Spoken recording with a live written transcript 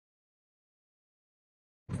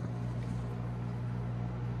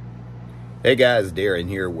Hey guys, Darren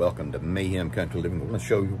here. Welcome to Mayhem Country Living. I'm going to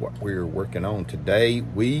show you what we're working on today.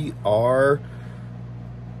 We are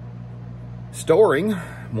storing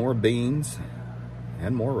more beans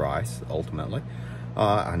and more rice, ultimately.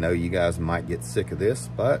 I know you guys might get sick of this,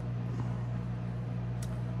 but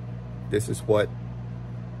this is what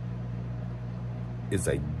is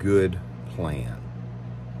a good plan.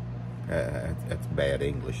 That's bad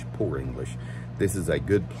English, poor English. This is a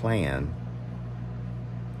good plan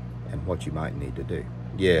and what you might need to do.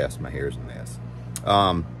 Yes, my hair's a mess.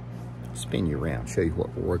 Spin you around, show you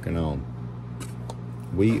what we're working on.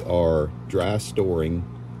 We are dry storing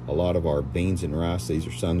a lot of our beans and rice. These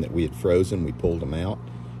are some that we had frozen. We pulled them out.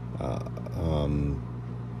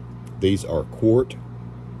 These are quart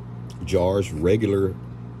jars, regular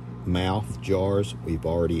mouth jars. We've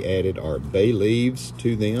already added our bay leaves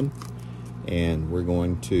to them, and we're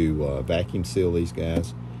going to vacuum seal these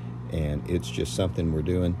guys, and it's just something we're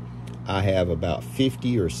doing. I have about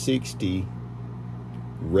 50 or 60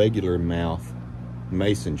 regular mouth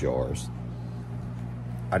mason jars.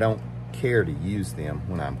 I don't care to use them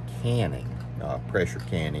when I'm canning, pressure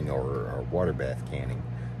canning or water bath canning,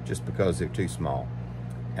 just because they're too small.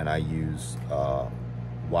 And I use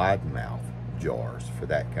wide mouth jars for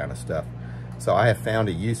that kind of stuff. So I have found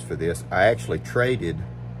a use for this. I actually traded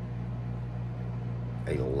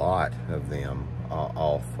a lot of them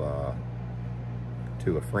off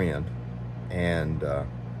to a friend, and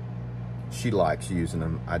she likes using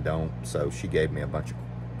them. I don't, so she gave me a bunch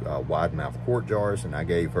of wide mouth quart jars, and I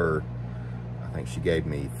gave her, I think she gave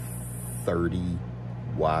me 30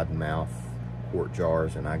 wide mouth quart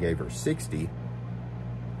jars, and I gave her 60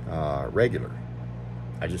 regular.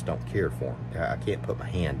 I just don't care for them. I can't put my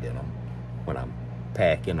hand in them when I'm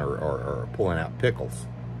packing or pulling out pickles.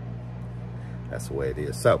 That's the way it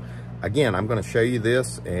is. So again, I'm going to show you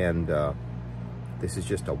this, and this is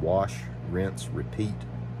just a wash, rinse, repeat,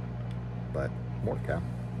 but more to come.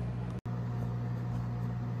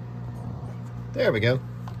 There we go.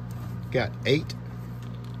 Got 8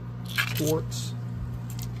 quarts.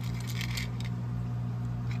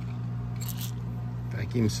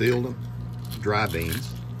 Vacuum sealed them. Dry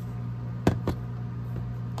beans.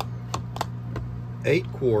 8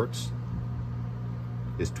 quarts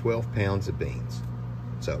is 12 pounds of beans.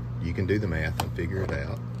 So you can do the math and figure it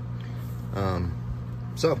out.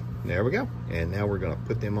 So there we go. And now we're going to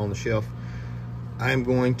put them on the shelf. I'm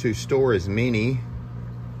going to store as many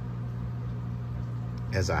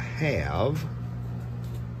as I have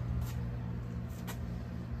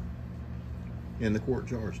in the quart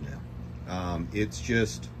jars now. It's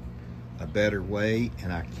just a better way,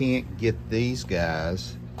 and I can't get these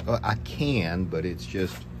guys. I can, but it's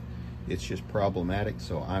just problematic.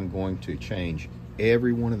 So I'm going to change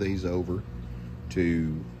every one of these over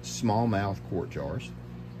to smallmouth quart jars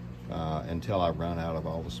until I run out of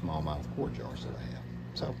all the smallmouth quart jars that I have.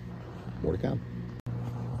 So more to come.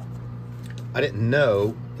 I didn't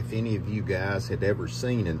know if any of you guys had ever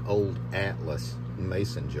seen an old Atlas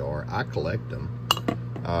mason jar. I collect them,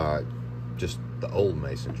 just the old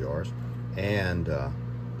mason jars, and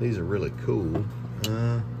these are really cool.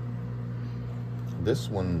 This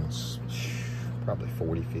one's probably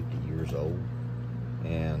 40, 50 years old,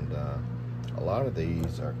 and a lot of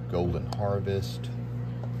these are Golden Harvest,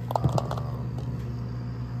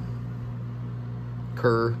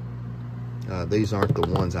 Kerr. These aren't the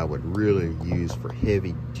ones I would really use for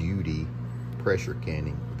heavy duty pressure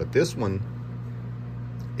canning, but this one,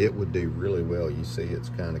 it would do really well. You see, it's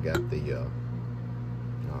kind of got the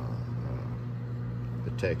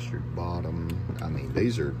textured bottom. I mean,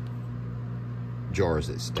 these are jars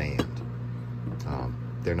that stand.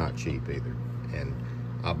 They're not cheap either, and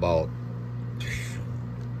I bought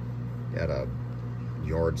at a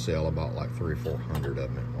yard sale, I bought like 300 or 400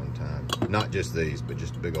 of them at one time. Not just these, but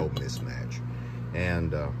just a big old mismatch.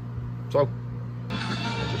 And so I'll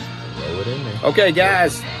just throw it in there. Okay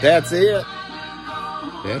guys, that's it.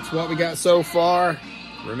 That's what we got so far.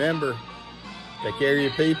 Remember, take care of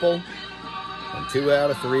your people, and 2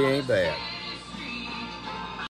 out of 3 ain't bad.